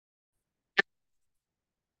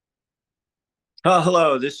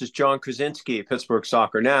Hello, this is John Krysinsky, Pittsburgh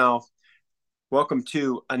Soccer Now. Welcome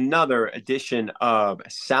to another edition of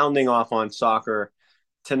Sounding Off on Soccer.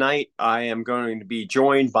 Tonight, I am going to be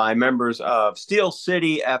joined by members of Steel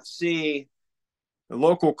City FC, the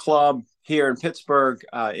local club here in Pittsburgh.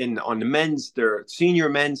 In on the men's, their senior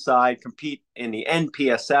men's side, compete in the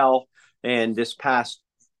NPSL, and this past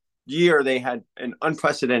year they had an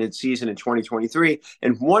unprecedented season in 2023.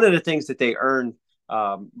 And one of the things that they earned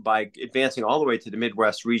by advancing all the way to the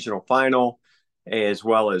Midwest Regional Final, as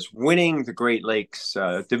well as winning the Great Lakes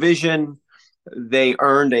Division, they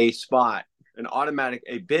earned a spot, an automatic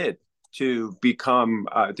a bid to become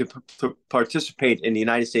to participate in the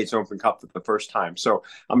United States Open Cup for the first time. So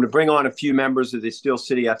I'm going to bring on a few members of the Steel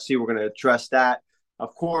City FC. We're going to address that.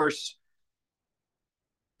 Of course,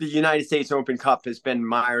 the United States Open Cup has been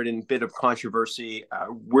mired in a bit of controversy.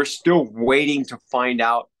 We're still waiting to find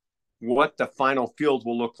out what the final field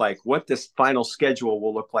will look like, what this final schedule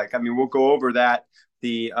will look like. I mean, we'll go over that.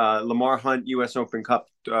 The Lamar Hunt U.S. Open Cup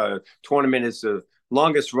tournament is the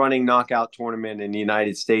longest running knockout tournament in the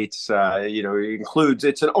United States.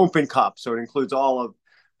 It's an Open Cup, so it includes all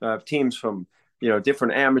of teams from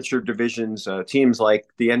different amateur divisions, teams like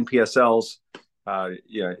the NPSLs,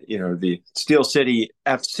 the Steel City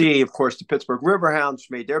FC, of course, the Pittsburgh Riverhounds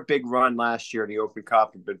made their big run last year in the Open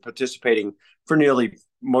Cup and been participating for nearly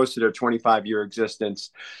most of their 25-year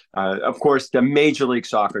existence. Of course, the Major League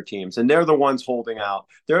Soccer teams, and they're the ones holding out.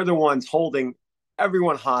 They're the ones holding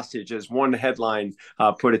everyone hostage, as one headline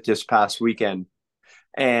put it this past weekend.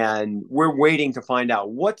 And we're waiting to find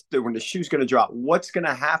out when the shoe's going to drop, what's going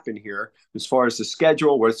to happen here as far as the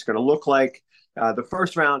schedule, what it's going to look like. The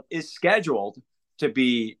first round is scheduled to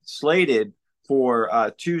be slated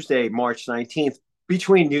for Tuesday, March 19th,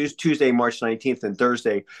 between Tuesday, March 19th and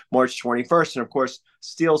Thursday, March 21st. And of course,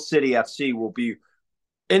 Steel City FC will be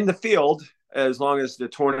in the field as long as the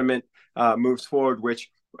tournament moves forward, which,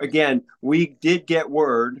 again, we did get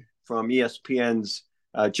word from ESPN's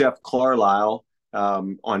Jeff Carlisle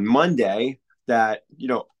on Monday that,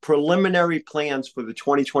 preliminary plans for the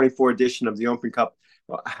 2024 edition of the Open Cup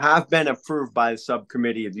have been approved by the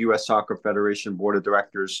subcommittee of the U.S. Soccer Federation Board of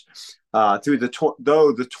Directors. Though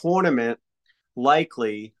the tournament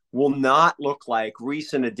likely will not look like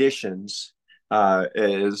recent editions, as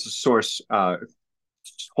a source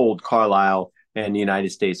told Carlisle and the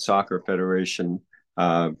United States Soccer Federation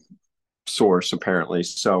source, apparently.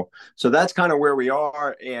 So that's kind of where we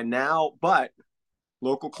are. And now, but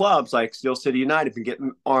local clubs like Steel City United have been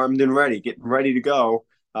getting armed and ready, getting ready to go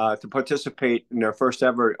to participate in their first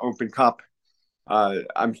ever Open Cup.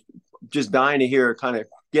 I'm just dying to hear, kind of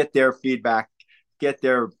get their feedback,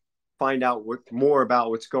 find out more about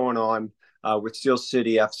what's going on with Steel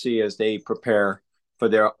City FC as they prepare for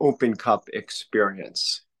their Open Cup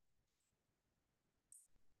experience.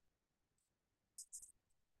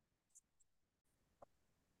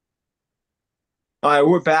 All right,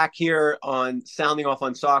 we're back here on Sounding Off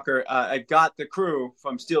on Soccer. I've got the crew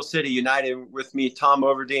from Steel City United with me, Tom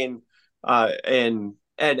Ovenden, and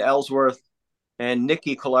Ed Ellsworth and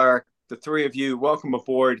Nicky Kolarac. The three of you, welcome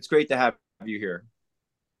aboard. It's great to have you here.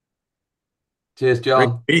 Cheers, Great to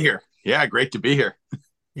John. be here. Yeah, great to be here.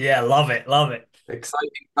 Yeah, love it, love it. Exciting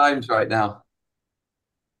times right now.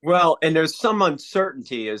 Well, and there's some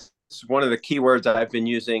uncertainty is one of the key words I've been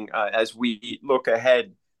using as we look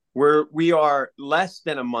ahead. We are less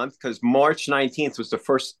than a month, because March 19th was the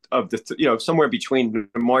first of somewhere between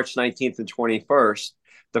March 19th and 21st.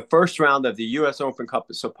 The first round of the U.S. Open Cup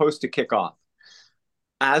is supposed to kick off.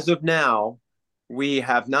 As of now, we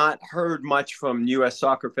have not heard much from U.S.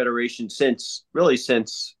 Soccer Federation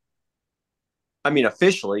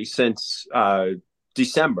officially since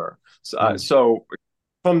December. So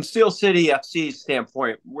from Steel City FC's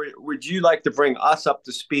standpoint, would you like to bring us up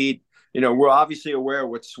to speed? We're obviously aware of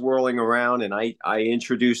what's swirling around, and I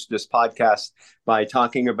introduced this podcast by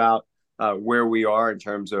talking about where we are in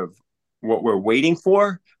terms of what we're waiting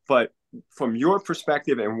for. But from your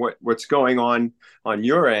perspective and what's going on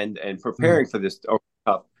your end and preparing for this Open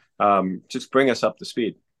Cup, just bring us up to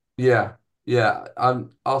speed. Yeah, yeah.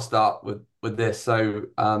 I'll start with this. So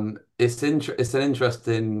it's an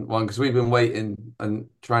interesting one because we've been waiting and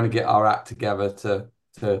trying to get our act together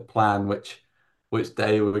to plan which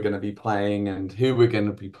day we're going to be playing and who we're going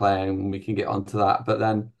to be playing, and we can get onto that. But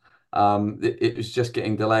then it was just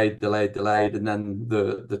getting delayed, and then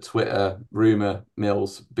the Twitter rumor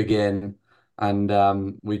mills begin,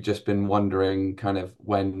 and we've just been wondering kind of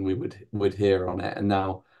when we would hear on it. And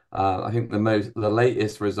now I think the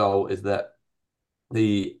latest result is that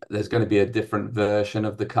there's going to be a different version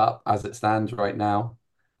of the cup as it stands right now.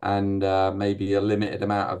 and maybe a limited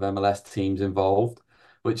amount of MLS teams involved,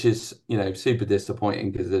 which is, super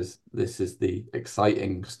disappointing because this is the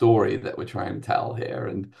exciting story that we're trying to tell here,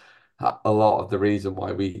 and a lot of the reason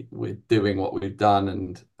why we're doing what we've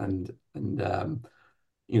done and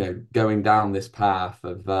going down this path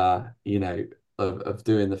of of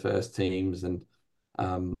doing the first teams and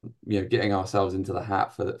getting ourselves into the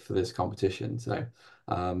hat for this competition. So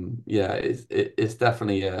yeah, it's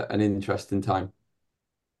definitely an interesting time.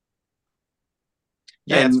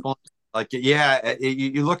 Yeah, it's fun. Like, yeah,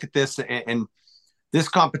 you look at this, and this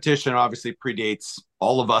competition obviously predates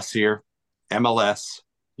all of us here, MLS.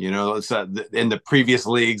 It's in the previous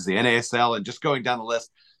leagues, the NASL, and just going down the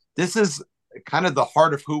list. This is kind of the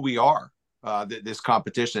heart of who we are. This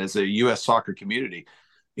competition as a U.S. soccer community.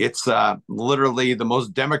 It's literally the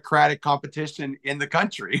most democratic competition in the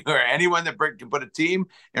country, or anyone that can put a team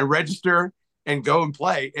and register and go and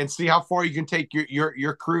play and see how far you can take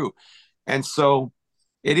your crew. And so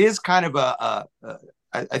it is kind of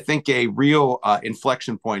I think a real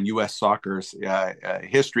inflection point in U.S. soccer's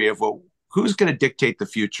history of who's going to dictate the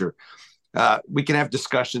future. We can have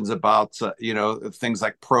discussions about things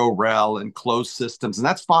like pro rel and closed systems, and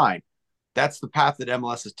that's fine. That's the path that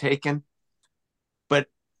MLS has taken. But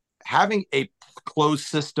having a closed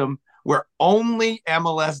system where only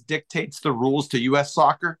MLS dictates the rules to U.S.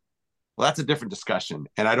 soccer, well, that's a different discussion,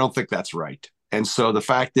 and I don't think that's right. And so the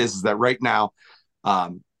fact is that right now,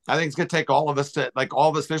 I think it's going to take all of us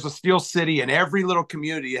there's a Steel City, and every little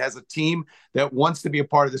community has a team that wants to be a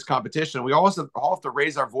part of this competition. We all have to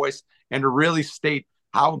raise our voice and to really state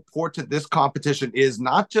how important this competition is,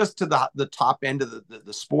 not just to the top end of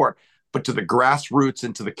the sport, but to the grassroots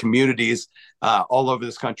and to the communities all over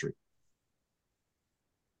this country.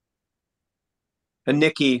 And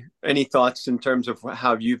Nicky, any thoughts in terms of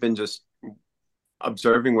how you've been just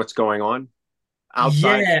observing what's going on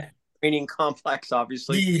outside Yeah. training complex,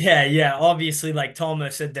 obviously? Yeah. Obviously, like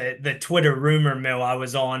Thomas said, the Twitter rumor mill I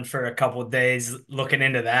was on for a couple of days looking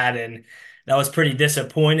into that, and that was pretty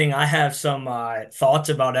disappointing. I have some thoughts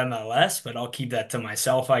about MLS, but I'll keep that to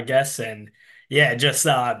myself, I guess. And yeah, just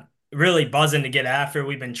really buzzing to get after.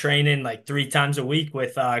 We've been training like 3 times a week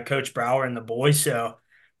with Coach Brower and the boys, so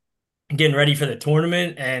getting ready for the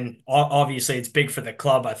tournament. And obviously, it's big for the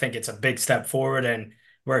club. I think it's a big step forward, and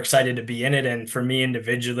we're excited to be in it. And for me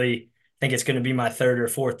individually, I think it's going to be my third or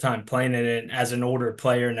fourth time playing in it as an older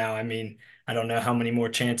player now. I mean, I don't know how many more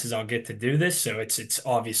chances I'll get to do this, so it's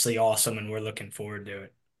obviously awesome, and we're looking forward to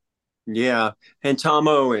it. Yeah. And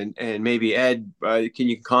Tomo and maybe Ed, can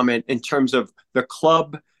you comment in terms of the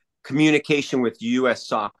club communication with U.S.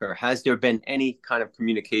 soccer? Has there been any kind of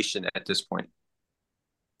communication at this point?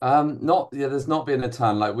 There's not been a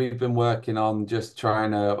ton. Like, we've been working on just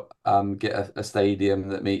trying to get a stadium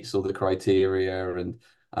that meets all the criteria and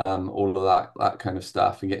all of that kind of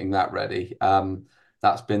stuff, and getting that ready.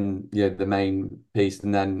 That's been the main piece,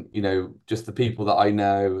 and then just the people that I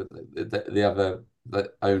know, the other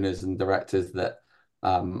owners and directors that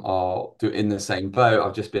are in the same boat.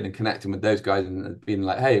 I've just been connecting with those guys and been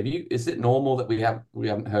like, hey, is it normal that we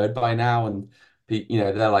haven't heard by now? And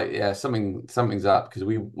they're like, yeah, something's up, because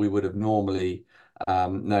we would have normally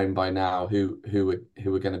known by now who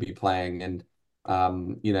were going to be playing. And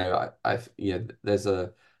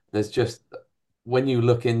there's just, when you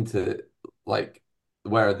look into like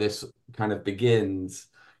where this kind of begins,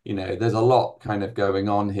 there's a lot kind of going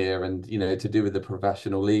on here, and to do with the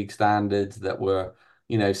professional league standards that were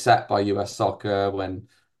set by US soccer when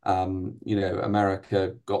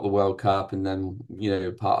America got the World Cup, and then,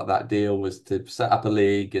 part of that deal was to set up a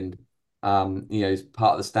league, and,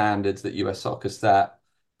 part of the standards that US soccer set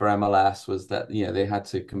for MLS was that, they had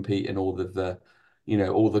to compete in all of the,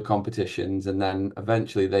 all the competitions. And then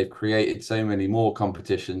eventually they've created so many more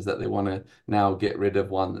competitions that they want to now get rid of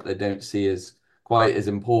one that they don't see as quite as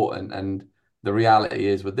important. And the reality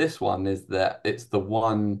is with this one is that it's the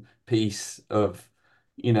one piece of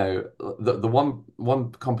the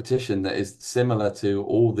one competition that is similar to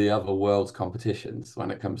all the other world's competitions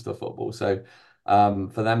when it comes to football. So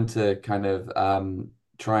for them to kind of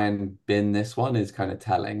try and bin this one is kind of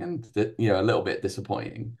telling, and a little bit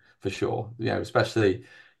disappointing for sure. Especially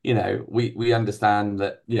we understand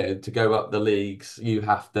that to go up the leagues you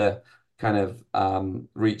have to kind of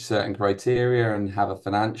reach certain criteria and have a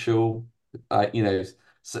financial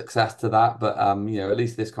success to that. But at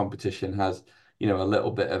least this competition has a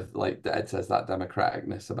little bit of, like Ed says, that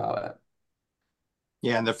democraticness about it.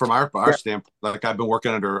 Yeah, and then from our standpoint, like, I've been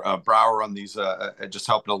working under Brower on these, just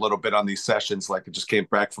helping a little bit on these sessions. Like, I just came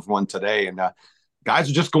back from one today, and guys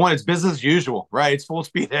are just going. It's business as usual, right? It's full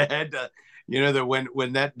speed ahead. You know that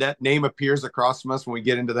when that name appears across from us when we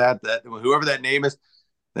get into that whoever that name is,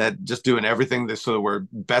 that just doing everything so that we're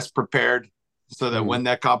best prepared, so that when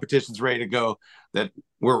that competition's ready to go, that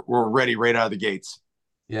we're ready right out of the gates.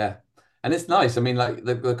 Yeah. And it's nice. I mean, like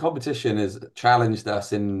the competition has challenged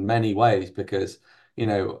us in many ways because,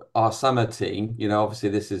 our summer team, obviously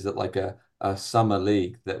this is like a summer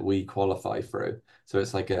league that we qualify through. So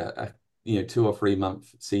it's like a 2 or 3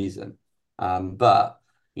 month season. But,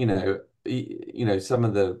 some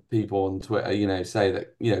of the people on Twitter, say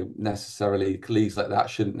that, necessarily leagues like that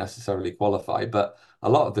shouldn't necessarily qualify. But a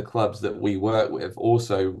lot of the clubs that we work with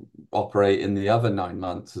also operate in the other 9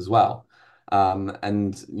 months as well.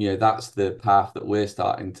 And that's the path that we're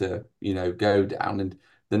starting to go down. And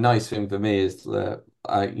the nice thing for me is that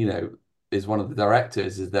is one of the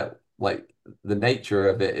directors is that like the nature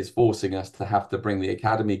of it is forcing us to have to bring the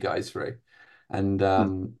academy guys through. And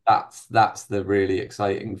that's the really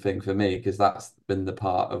exciting thing for me because that's been the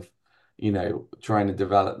part of trying to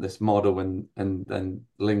develop this model and then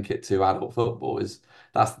link it to adult football is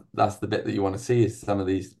that's the bit that you want to see is some of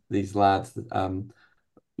these lads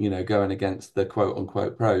going against the quote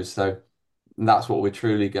unquote pros. So that's what we're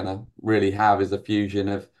truly going to really have is a fusion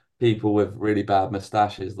of people with really bad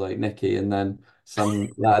mustaches like Nicky and then some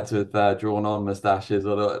lads with drawn on mustaches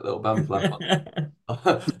or a little bum flap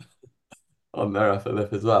on their upper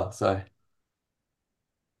lip as well. So,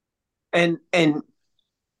 and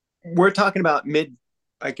we're talking about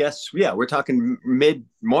we're talking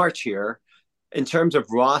mid-March here. In terms of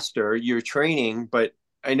roster, you're training, but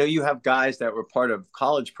I know you have guys that were part of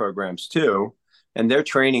college programs too, and they're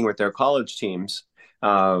training with their college teams.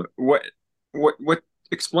 What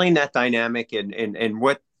explain that dynamic and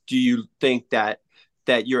what do you think that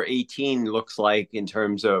your 18 looks like in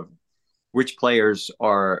terms of which players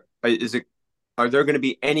are there going to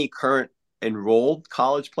be any current enrolled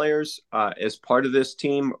college players as part of this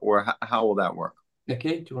team, or how will that work?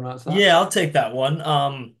 Nicky, do you want to answer that? Yeah, I'll take that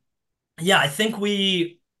one. Yeah, I think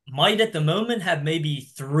we might at the moment have maybe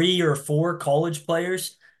 3 or 4 college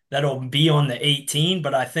players that'll be on the 18.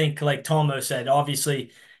 But I think, like Tomo said,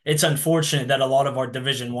 obviously it's unfortunate that a lot of our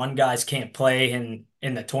Division 1 guys can't play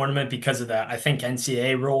in the tournament because of the, I think,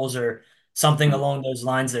 NCAA rules or something along those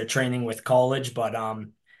lines. They're training with college, but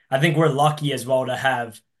I think we're lucky as well to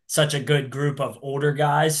have such a good group of older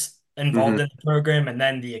guys involved in the program, and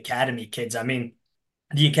then the academy kids. I mean,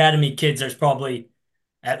 the academy kids, there's probably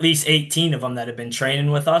at least 18 of them that have been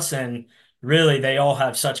training with us. And really, they all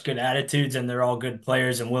have such good attitudes and they're all good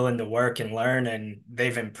players and willing to work and learn. And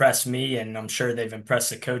they've impressed me and I'm sure they've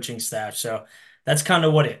impressed the coaching staff. So that's kind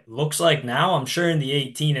of what it looks like now. I'm sure in the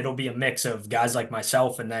 18, it'll be a mix of guys like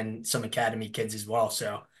myself and then some academy kids as well.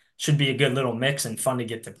 So should be a good little mix and fun to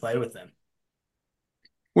get to play with them.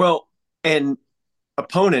 Well, and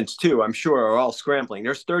opponents too, I'm sure, are all scrambling.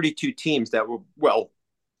 There's 32 teams that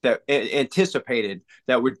anticipated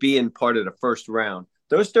that would be in part of the first round.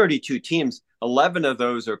 Those 32 teams, 11 of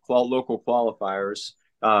those are local qualifiers.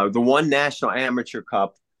 The one National Amateur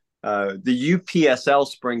Cup, the UPSL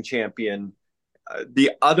Spring Champion,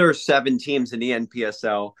 the other 7 teams in the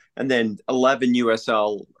NPSL, and then 11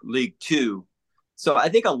 USL League Two. So I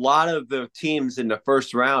think a lot of the teams in the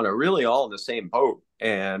first round are really all in the same boat.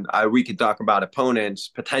 And we could talk about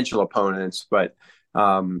potential opponents, but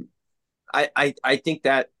I think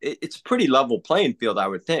that it's a pretty level playing field, I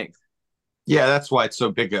would think. Yeah, that's why it's so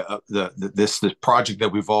big. This project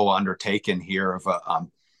that we've all undertaken here of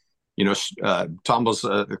Tom's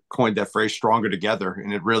coined that phrase "stronger together,"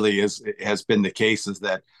 and it really has been the case. Is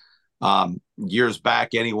that years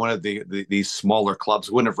back, any one of these smaller clubs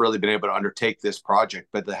wouldn't have really been able to undertake this project,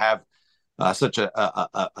 but to have such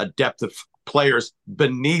a depth of players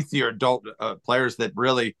beneath your adult players that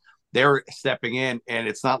really they're stepping in, and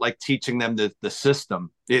it's not like teaching them the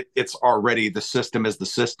system. It's already the system is the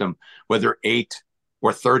system, whether 8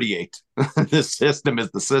 or 38, the system is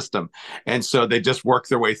the system. And so they just work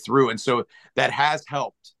their way through. And so that has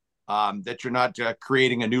helped that you're not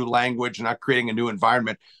creating a new language, not creating a new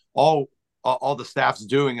environment. All the staff's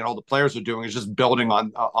doing and all the players are doing is just building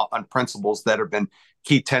on principles that have been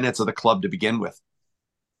key tenets of the club to begin with.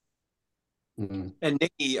 And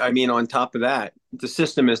Nicky, I mean, on top of that, the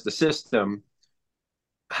system is the system.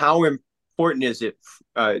 How important is it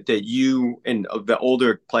that you and the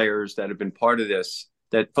older players that have been part of this,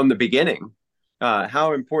 that from the beginning,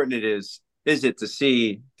 how important is it to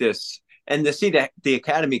see this and to see that the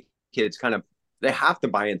academy kids they have to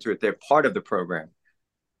buy into it. They're part of the program.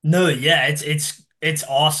 No, yeah, it's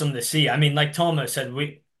awesome to see. I mean, like Tomo said,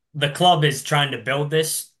 the club is trying to build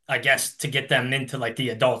this, I guess, to get them into like the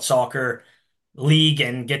adult soccer league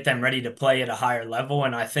and get them ready to play at a higher level.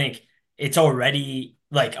 And I think it's already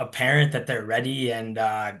like apparent that they're ready. And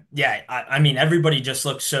yeah, I mean, everybody just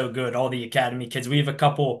looks so good. All the academy kids. We have a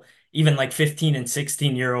couple, even like 15 and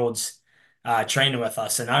 16-year olds training with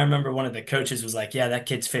us. And I remember one of the coaches was like, yeah, that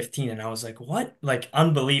kid's 15. And I was like, what? Like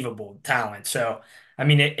unbelievable talent. So, I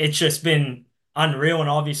mean, it's just been unreal. And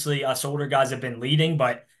obviously us older guys have been leading,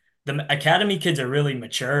 but the academy kids are really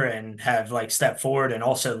mature and have like stepped forward and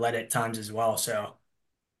also led at times as well. So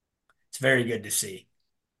it's very good to see.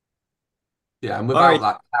 Yeah, and All without right.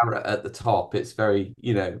 that carrot at the top, it's very,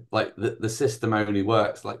 like the system only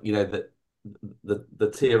works like,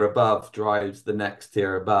 the tier above drives the next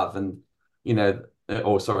tier above and,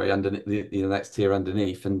 or sorry, underneath the next tier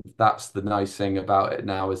underneath. And that's the nice thing about it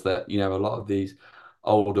now is that, a lot of these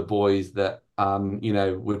older boys that,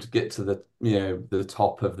 would get to the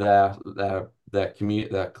top of their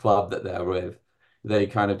community, their club that they're with, they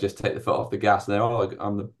kind of just take the foot off the gas and they're, oh,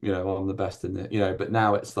 I'm the best in it, but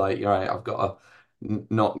now it's like, all right, I've got to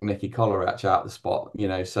knock Nicky Kolarac out the spot,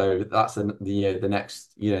 so that's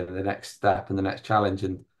the next step and the next challenge.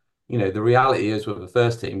 And, the reality is with the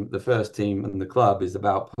first team and the club is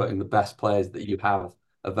about putting the best players that you have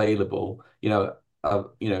available,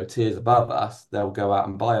 tiers above us, they'll go out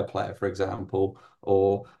and buy a player, for example,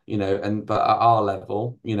 or, but at our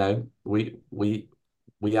level, we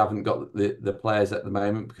haven't got the players at the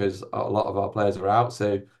moment because a lot of our players are out.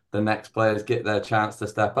 So the next players get their chance to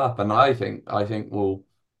step up, and I think we'll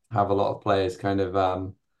have a lot of players kind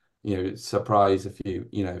of surprise a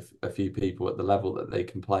few people at the level that they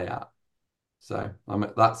can play at. So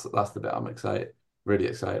that's the bit I'm really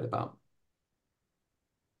excited about.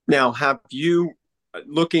 Now, have you,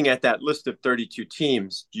 looking at that list of 32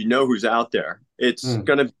 teams, you know who's out there? It's Mm.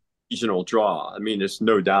 going to be a regional draw. I mean, there's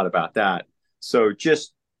no doubt about that. So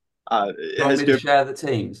just, Do you want has me to there, share the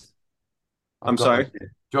teams? I've I'm got them sorry,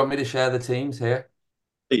 here. Do you want me to share the teams here?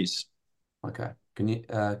 please. Okay. Can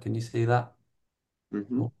you see that?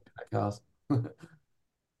 Hmm. Oh, cars.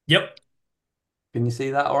 Yep. Can you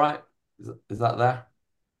see that all right? Is that there?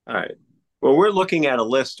 All right. Well, we're looking at a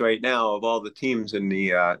list right now of all the teams in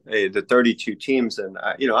the 32 teams, and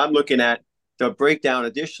I'm looking at the breakdown.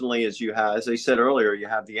 Additionally, as I said earlier, you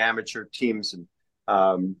have the amateur teams, and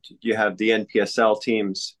you have the NPSL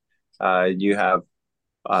teams. You have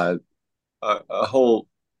uh, a whole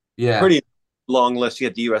Yeah. pretty long list. You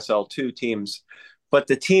have the USL2 teams, but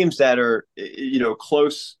the teams that are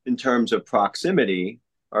close in terms of proximity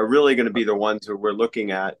are really going to be the ones that we're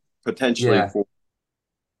looking at potentially Yeah. for.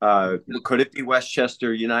 Could it be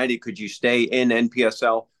Westchester United? Could you stay in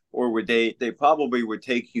NPSL, or would they probably would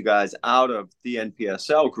take you guys out of the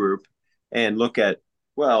NPSL group and look at,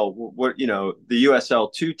 well, what the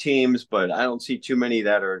USL2 teams, but I don't see too many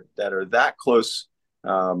that are that close.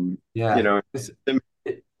 You Yeah. know,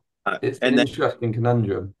 It, it's an and then interesting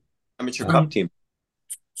conundrum. amateur cup From team.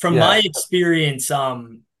 from my Yeah. experience,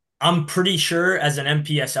 I'm pretty sure as an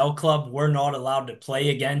NPSL club, we're not allowed to play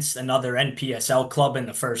against another NPSL club in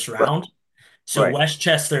the first Right, round. So right,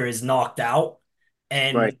 Westchester is knocked out.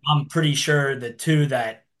 right. And I'm pretty sure the two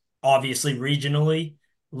that obviously regionally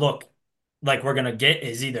look like we're gonna get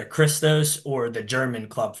is either Christos or the German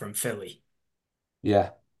club from Philly.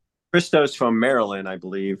 Yeah. Christos from Maryland, I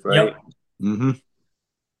believe, right? Yep. Mm-hmm.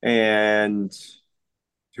 And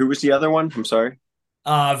who was the other one? I'm sorry.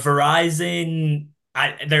 Verizon,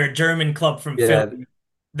 they're a German club from Yeah. Philly.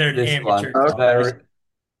 They're an This amateur one. Okay.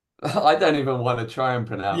 club. I don't even want to try and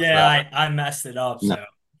pronounce Yeah, that. I messed it up, No. so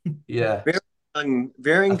Yeah.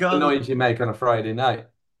 Very That's the young. noise you make on a Friday night.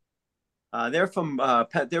 They're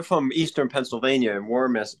from Eastern Pennsylvania and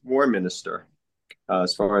Warminster,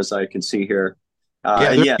 as far as I can see here. Yeah,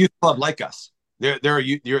 And they're yeah, a youth club like us. They're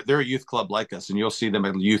a youth club like us, and you'll see them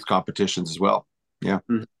at youth competitions as well. Yeah.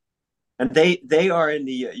 mhm. And they are in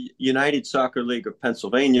the United Soccer League of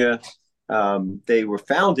Pennsylvania. They were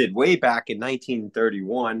founded way back in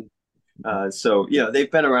 1931. So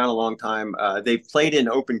they've been around a long time. They've played in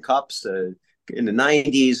Open Cups in the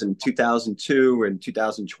 90s and 2002 and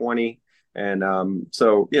 2020. And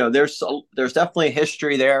so there's definitely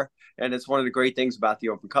history there, and it's one of the great things about the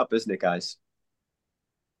Open Cup, isn't it, guys?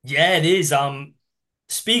 yeah, it is.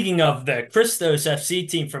 Speaking of the Christos FC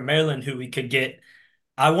team from Maryland, who we could get,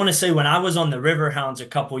 I want to say when I was on the Riverhounds a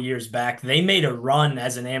couple years back, they made a run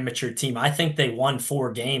as an amateur team. I think they won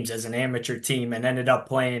 4 games as an amateur team and ended up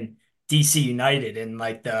playing DC United in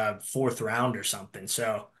like the fourth round or something.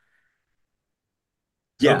 So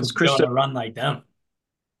hope we Yes, can go on Christos. a run like them.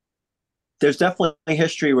 There's definitely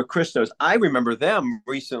history with Christos. I remember them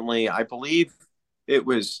recently. I believe it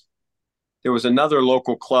was there was another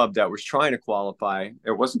local club that was trying to qualify.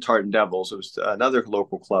 It wasn't Tartan Devils. It was another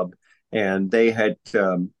local club, and they had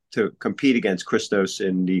to compete against Christos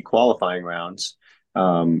in the qualifying rounds.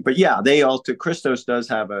 But yeah, Christos does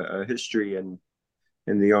have a history in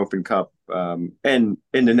the Open Cup and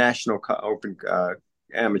in the National Open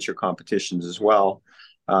amateur competitions as well.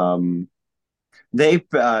 I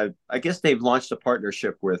guess they've launched a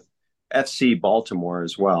partnership with FC Baltimore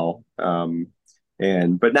as well.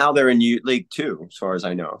 But now they're in League Two, as far as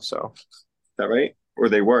I know. So is that right? Or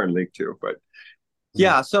they were in League Two, but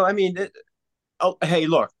yeah. So I mean, hey,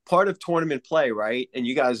 look, part of tournament play, right? And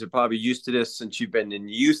you guys are probably used to this since you've been in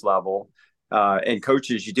youth level, and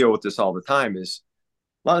coaches, you deal with this all the time. Is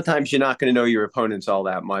a lot of times you're not going to know your opponents all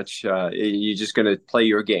that much. You're just going to play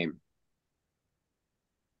your game.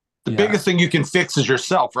 The biggest thing you can fix is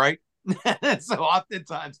yourself, right? So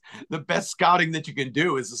oftentimes the best scouting that you can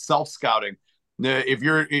do is the self-scouting. If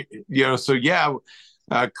you're,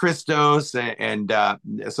 Christos and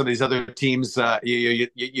some of these other teams, you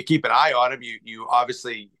keep an eye on them. You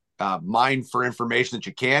obviously mine for information that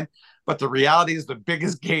you can. But the reality is the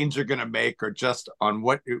biggest gains you're going to make are just on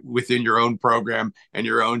what within your own program and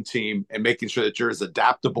your own team, and making sure that you're as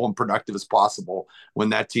adaptable and productive as possible when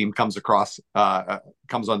that team comes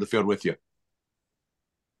on the field with you.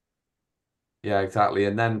 Yeah, exactly.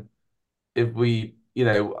 And then if we,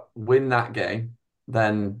 win that game,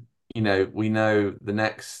 then, we know the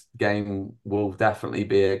next game will definitely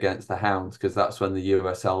be against the Hounds, because that's when the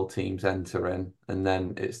USL teams enter in. And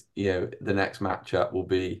then it's, the next matchup will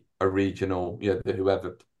be a regional,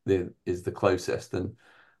 whoever is the closest. And,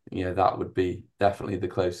 that would be definitely the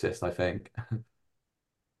closest, I think.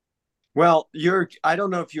 Well, I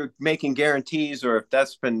don't know if you're making guarantees or if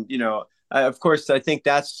that's been, of course, I think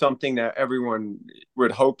that's something that everyone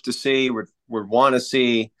would hope to see, would want to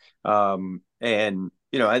see. I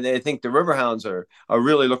think the Riverhounds are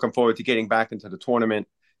really looking forward to getting back into the tournament.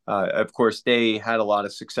 Of course, they had a lot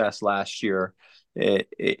of success last year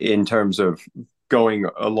in terms of going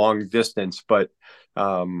a long distance. But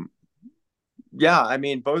yeah, I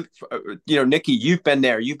mean, both, Nicky, you've been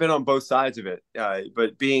there. You've been on both sides of it.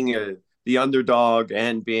 But being the underdog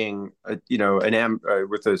and being, with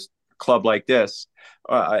a club like this,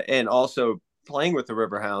 and also playing with the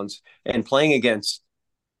Riverhounds and playing against,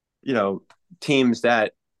 teams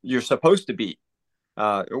that you're supposed to beat.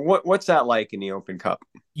 What's that like in the Open Cup?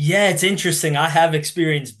 Yeah, it's interesting. I have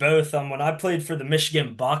experienced both. When I played for the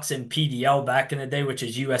Michigan Bucks in PDL back in the day, which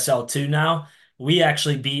is USL 2 now, we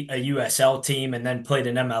actually beat a USL team and then played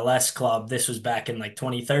an MLS club. This was back in like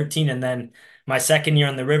 2013. And then my second year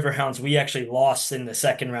on the Riverhounds, we actually lost in the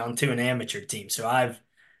second round to an amateur team. So I've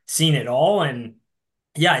seen it all. And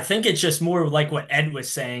yeah, I think it's just more like what Ed was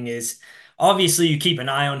saying is obviously you keep an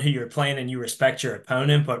eye on who you're playing and you respect your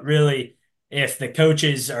opponent, but really if the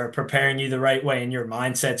coaches are preparing you the right way and your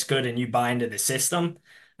mindset's good and you buy into the system,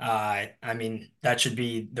 I mean, that should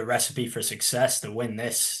be the recipe for success to win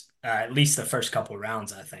this, at least the first couple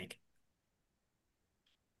rounds, I think.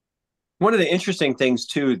 One of the interesting things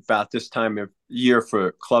too about this time of year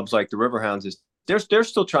for clubs like the Riverhounds is they're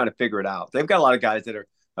still trying to figure it out. They've got a lot of guys that are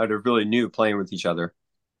really new playing with each other.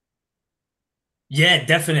 Yeah,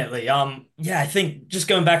 definitely. Yeah, I think just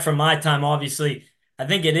going back from my time, obviously, I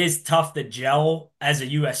think it is tough to gel as a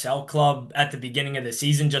USL club at the beginning of the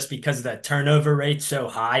season just because the turnover rate's so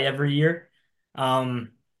high every year.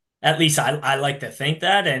 Um, at least I like to think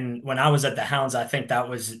that. And when I was at the Hounds, I think that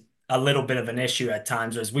was a little bit of an issue at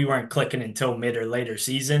times, was we weren't clicking until mid or later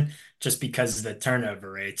season just because of the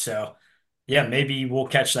turnover rate. So yeah, maybe we'll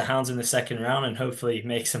catch the Hounds in the second round and hopefully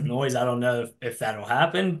make some noise. I don't know if that'll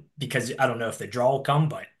happen because I don't know if the draw will come,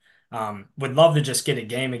 but would love to just get a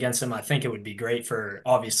game against them. I think it would be great for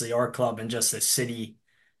obviously our club and just the city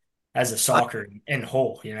as a soccer in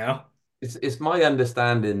whole. It's my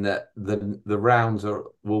understanding that the rounds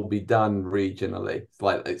will be done regionally,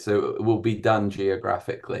 so it will be done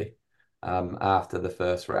geographically after the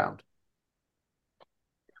first round.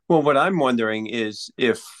 Well, what I'm wondering is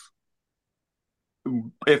if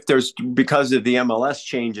there's, because of the MLS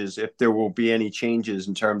changes, if there will be any changes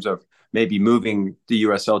in terms of maybe moving the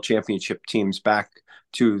USL championship teams back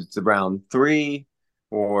to the round 3,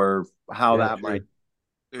 or how that true. might.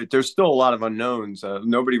 There's still a lot of unknowns.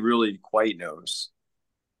 Nobody really quite knows.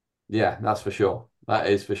 Yeah, that's for sure. That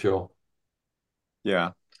is for sure.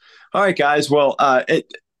 Yeah. All right, guys. Well,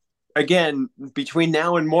 again, between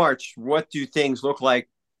now and March, what do things look like?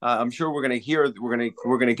 I'm sure we're going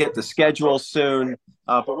to get the schedule soon.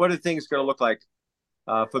 But what are things going to look like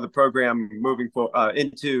for the program moving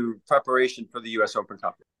into preparation for the U.S. Open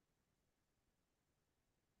Cup?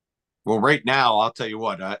 Well, right now, I'll tell you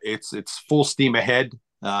what, it's full steam ahead.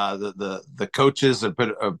 The coaches are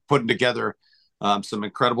putting together Some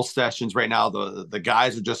incredible sessions right now. The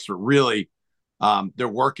guys are just really they're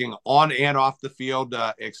working on and off the field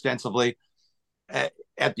extensively.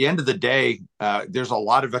 At the end of the day, there's a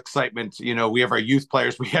lot of excitement. We have our youth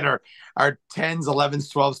players. We had our 10s,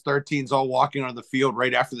 11s, 12s, 13s all walking on the field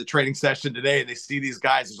right after the training session today. They see these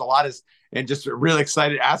guys. There's a lot of, and just really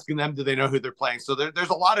excited, asking them, do they know who they're playing? So there's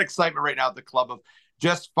a lot of excitement right now at the club of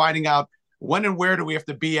just finding out when and where do we have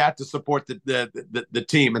to be at to support the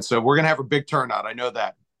team. And so we're going to have a big turnout. I know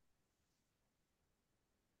that.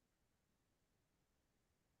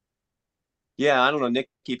 Yeah, I don't know, Nick,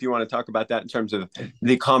 if you want to talk about that in terms of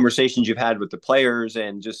the conversations you've had with the players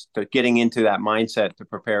and just getting into that mindset to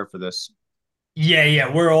prepare for this.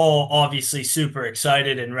 Yeah, we're all obviously super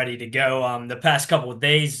excited and ready to go. The past couple of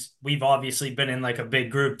days, we've obviously been in like a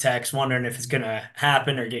big group text wondering if it's gonna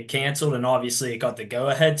happen or get canceled, and obviously it got the go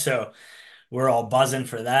ahead. So we're all buzzing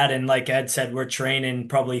for that. And like Ed said, we're training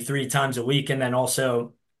probably 3 times a week, and then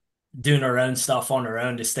also doing our own stuff on our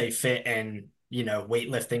own to stay fit and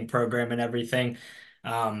weightlifting program and everything.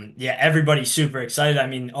 Yeah, everybody's super excited. I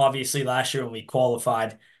mean, obviously last year when we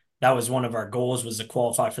qualified, that was one of our goals, was to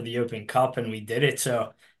qualify for the Open Cup, and we did it.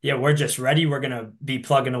 So yeah, we're just ready. We're gonna be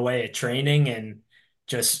plugging away at training and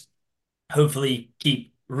just hopefully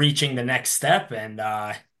keep reaching the next step. And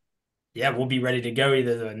yeah, we'll be ready to go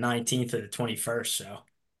either the 19th or the 21st. So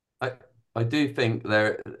I I do think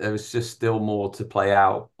there is just still more to play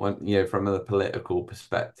out when from a political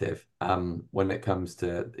perspective when it comes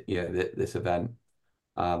to this event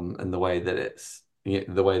and the way that it's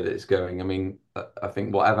going. I mean, I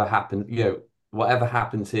think whatever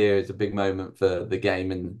happens here is a big moment for the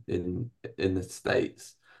game in the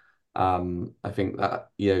States. I think that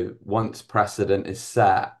once precedent is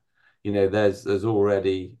set, there's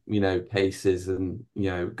already cases and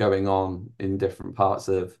going on in different parts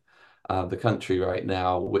of the country right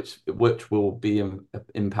now, which will be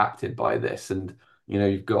impacted by this. And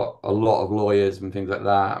you've got a lot of lawyers and things like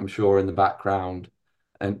that, I'm sure, in the background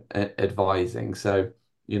and advising. So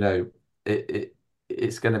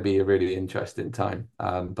it's going to be a really interesting time.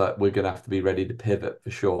 But we're going to have to be ready to pivot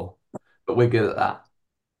for sure. But we're good at that.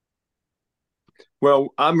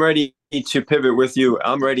 Well, I'm ready to pivot with you.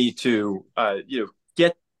 I'm ready to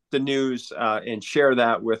get the news and share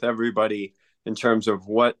that with everybody in terms of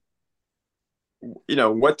what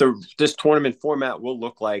this tournament format will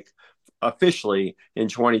look like officially in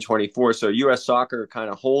 2024. So U.S. Soccer kind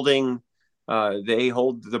of they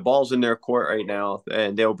hold the balls in their court right now,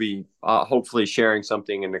 and they'll be hopefully sharing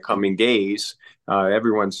something in the coming days.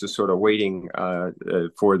 Everyone's just sort of waiting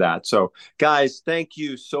for that. So, guys, thank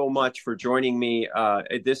you so much for joining me.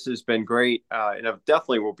 This has been great, and I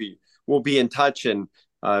definitely will be in touch. And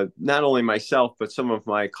not only myself, but some of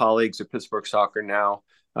my colleagues at Pittsburgh Soccer Now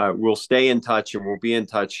will stay in touch, and we'll be in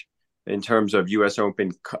touch in terms of U.S.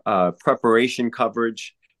 Open preparation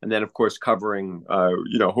coverage. And then, of course, covering,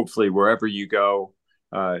 hopefully wherever you go.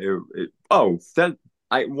 One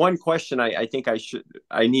question I think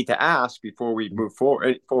I need to ask before we move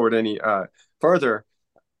forward any further.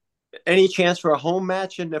 Any chance for a home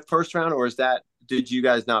match in the first round, or did you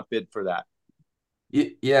guys not bid for that?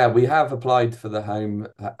 Yeah, we have applied for the home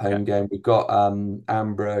game. We've got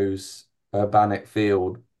Ambrose Bannock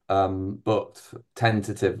Field booked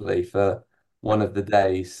tentatively for one of the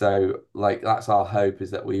days. So that's our hope,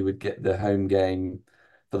 is that we would get the home game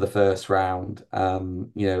for the first round,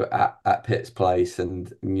 at Pitt's place,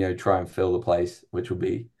 and try and fill the place, which would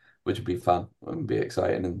be fun and be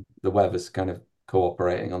exciting. And the weather's kind of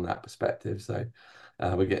cooperating on that perspective. So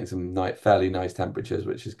we're getting some fairly nice temperatures,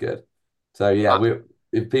 which is good. So yeah,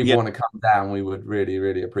 if people want to come down, we would really,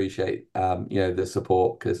 really appreciate the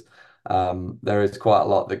support, because there is quite a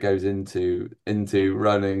lot that goes into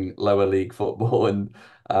running lower league football, and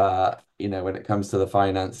when it comes to the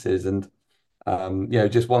finances. And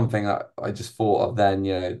just one thing I just thought of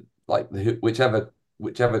then,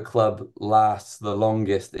 whichever club lasts the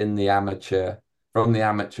longest in the amateur, from the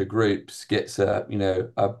amateur groups, gets a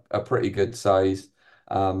pretty good size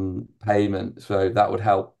payment. So that would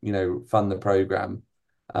help fund the program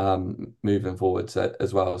moving forward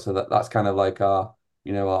as well. So that's kind of like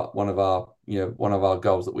one of our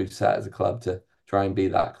goals that we've set as a club, to try and be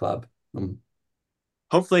that club.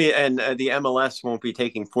 Hopefully, and the MLS won't be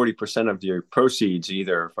taking 40% of your proceeds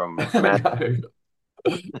either from I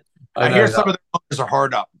hear some of the owners are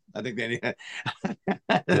hard up. I think they need.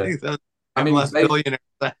 I think those MLS billionaires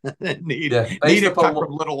need a cut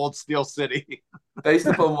from little old Steel City. Based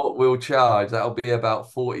upon what we'll charge, that'll be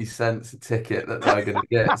about 40 cents a ticket that they're going to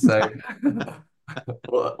get. So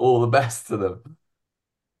all the best to them.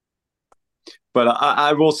 But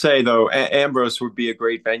I will say, though, Ambrose would be a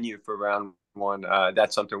great venue for round one.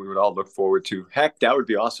 That's something we would all look forward to. Heck, that would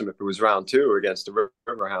be awesome if it was round 2 against the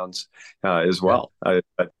Riverhounds as well. But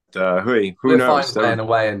who We're fine knows? playing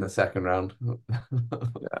away in the second round.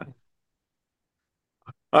 Yeah.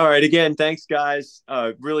 All right. Again, thanks, guys.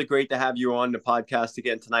 Really great to have you on the podcast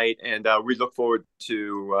again tonight, and we look forward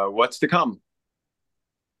to what's to come.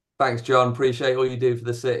 Thanks, John. Appreciate all you do for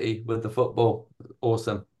the city with the football.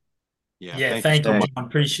 Awesome. Yeah, thank you, John.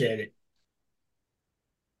 Appreciate it.